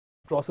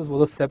process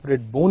was a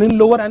separate bone in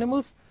lower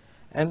animals,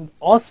 and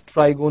os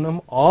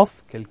trigonum of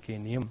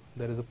calcaneum.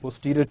 There is a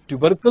posterior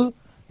tubercle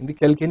in the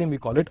calcaneum, we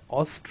call it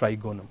os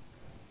trigonum.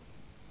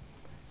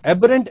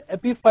 Aberrant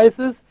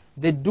epiphysis,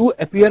 they do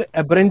appear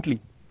aberrantly.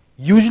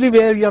 Usually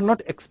where you are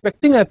not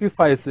expecting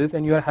epiphysis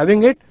and you are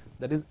having it,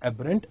 that is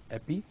aberrant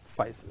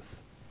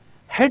epiphysis.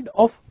 Head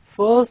of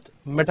first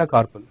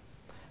metacarpal.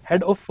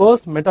 Head of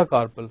first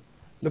metacarpal.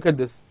 Look at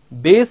this.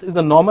 Base is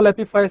a normal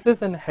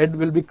epiphysis and head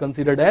will be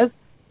considered as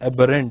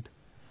aberrant.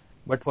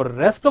 But for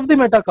rest of the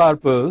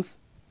metacarpals,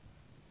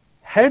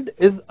 head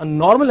is a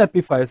normal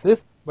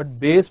epiphysis, but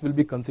base will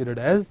be considered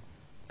as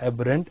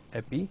aberrant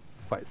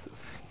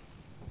epiphysis.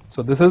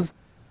 So this is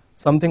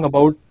something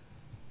about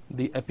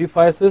the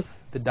epiphysis,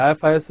 the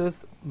diaphysis,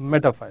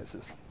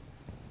 metaphysis.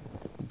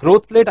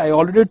 Growth plate, I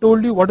already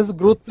told you what is a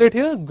growth plate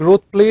here.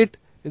 Growth plate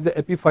is the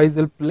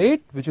epiphyseal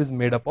plate which is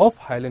made up of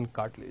hyaline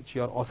cartilage.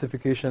 Your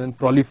ossification and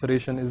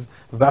proliferation is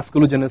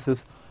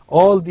vasculogenesis.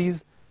 All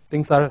these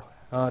things are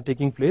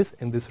taking place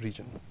in this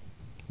region.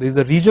 There is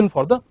the region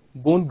for the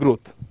bone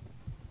growth.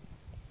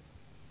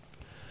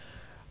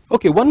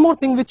 Okay, one more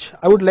thing which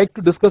I would like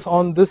to discuss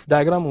on this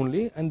diagram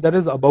only, and that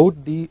is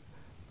about the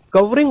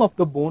covering of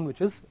the bone, which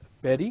is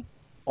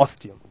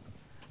periosteum.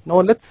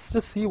 Now let's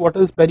just see what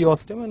is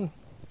periosteum and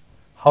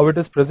how it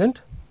is present.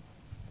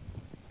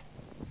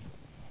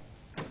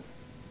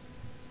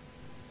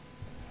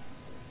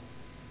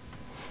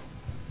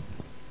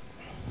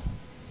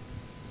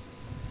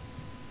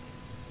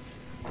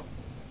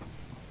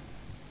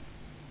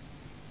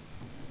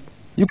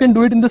 You can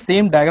do it in the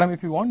same diagram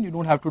if you want. You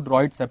don't have to draw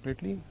it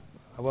separately.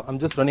 I'm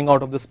just running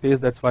out of the space,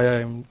 that's why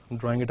I'm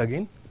drawing it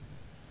again.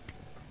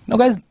 Now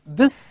guys,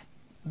 the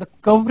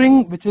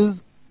covering which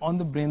is on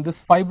the brain, this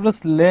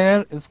fibrous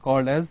layer is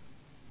called as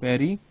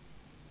periosteum.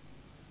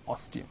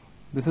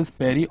 This is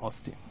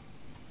periosteum.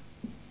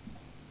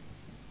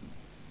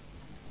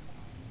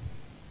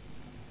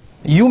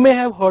 You may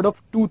have heard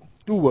of two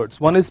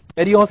words. One is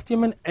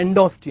periosteum and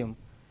endosteum.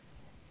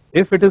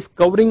 If it is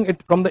covering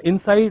it from the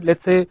inside,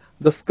 let's say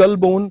the skull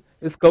bone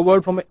is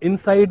covered from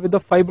inside with the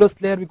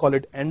fibrous layer, we call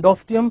it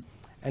endosteum,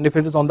 and if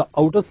it is on the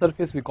outer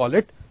surface, we call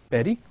it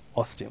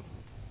periosteum.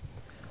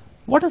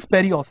 What is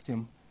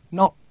periosteum?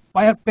 Now,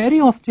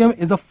 periosteum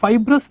is a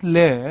fibrous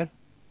layer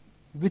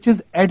which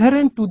is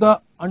adherent to the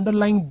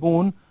underlying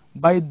bone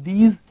by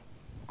these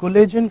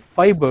collagen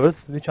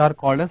fibers which are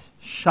called as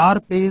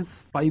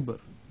Sharpey's fiber.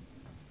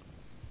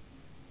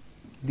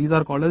 These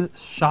are called as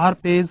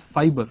Sharpey's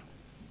fiber.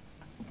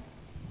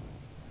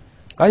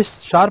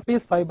 Guys,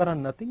 Sharpey's fiber are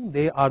nothing.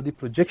 They are the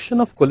projection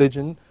of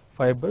collagen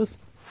fibers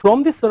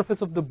from the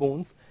surface of the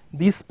bones.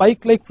 These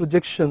spike-like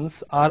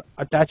projections are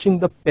attaching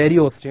the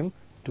periosteum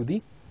to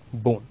the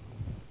bone.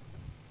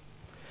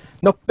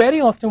 Now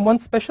periosteum, one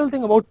special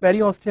thing about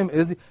periosteum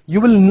is you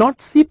will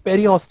not see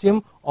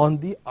periosteum on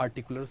the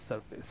articular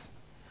surface.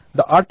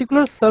 The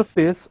articular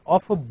surface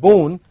of a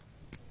bone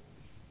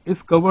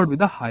is covered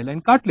with a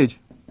hyaline cartilage.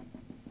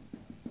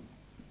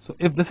 So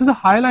if this is a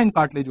hyaline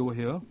cartilage over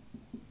here,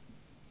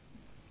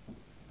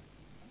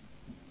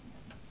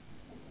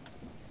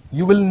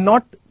 you will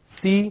not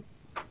see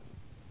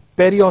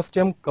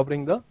periosteum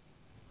covering the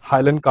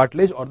hyaline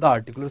cartilage or the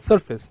articular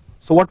surface.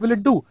 So what will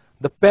it do?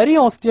 The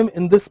periosteum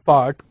in this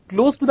part,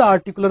 close to the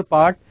articular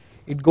part,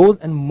 it goes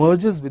and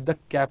merges with the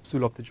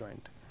capsule of the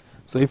joint.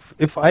 So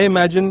if I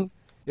imagine,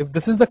 if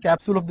this is the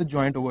capsule of the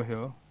joint over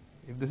here,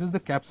 if this is the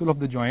capsule of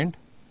the joint,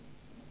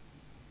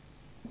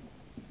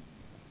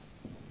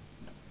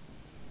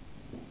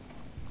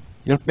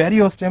 your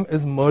periosteum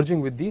is merging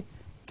with the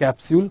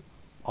capsule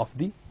of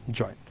the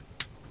joint.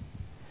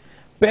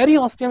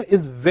 Periosteum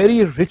is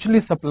very richly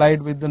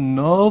supplied with the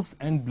nerves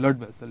and blood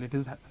vessel. It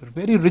is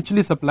very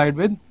richly supplied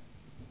with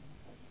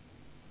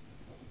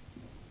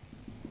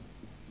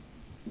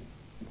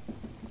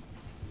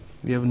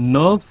we have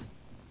nerves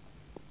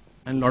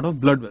and lot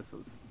of blood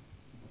vessels.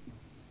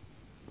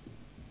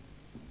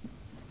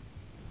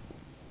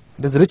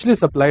 It is richly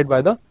supplied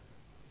by the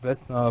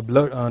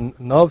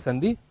nerves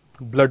and the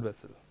blood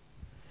vessel.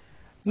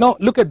 Now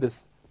look at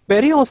this.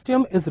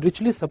 Periosteum is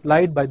richly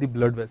supplied by the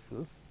blood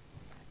vessels,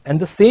 and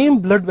the same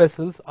blood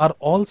vessels are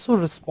also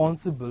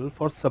responsible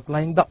for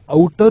supplying the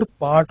outer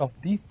part of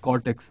the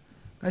cortex.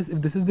 Guys,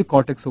 if this is the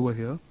cortex over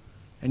here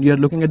and you are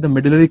looking at the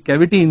medullary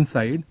cavity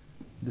inside,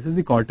 this is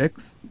the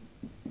cortex.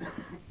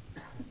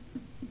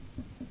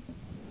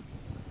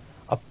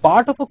 A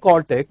part of a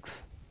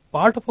cortex,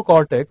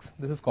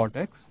 this is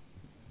cortex,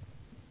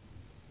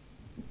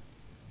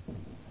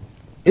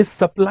 is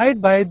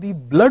supplied by the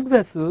blood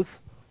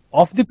vessels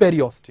of the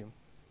periosteum.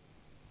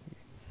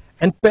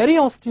 And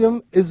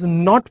periosteum is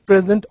not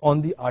present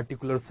on the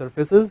articular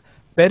surfaces.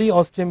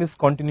 Periosteum is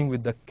continuing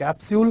with the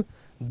capsule.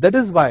 That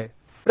is why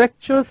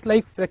fractures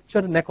like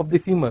fracture neck of the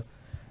femur.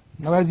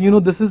 Now as you know,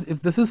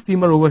 if this is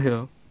femur over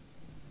here,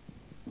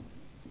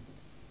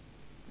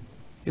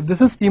 if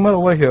this is femur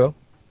over here,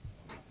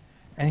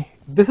 and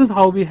this is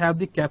how we have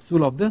the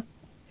capsule of the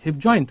hip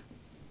joint.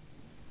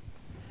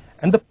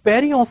 And the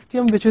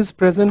periosteum which is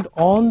present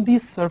on the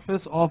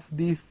surface of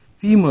the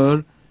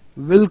femur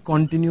will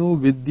continue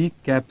with the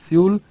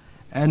capsule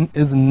and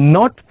is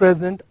not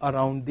present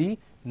around the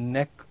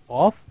neck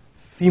of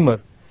femur.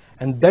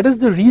 And that is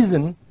the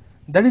reason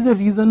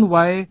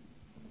why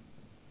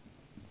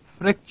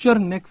fracture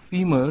neck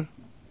femur,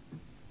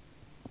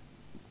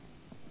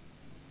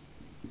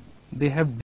 they have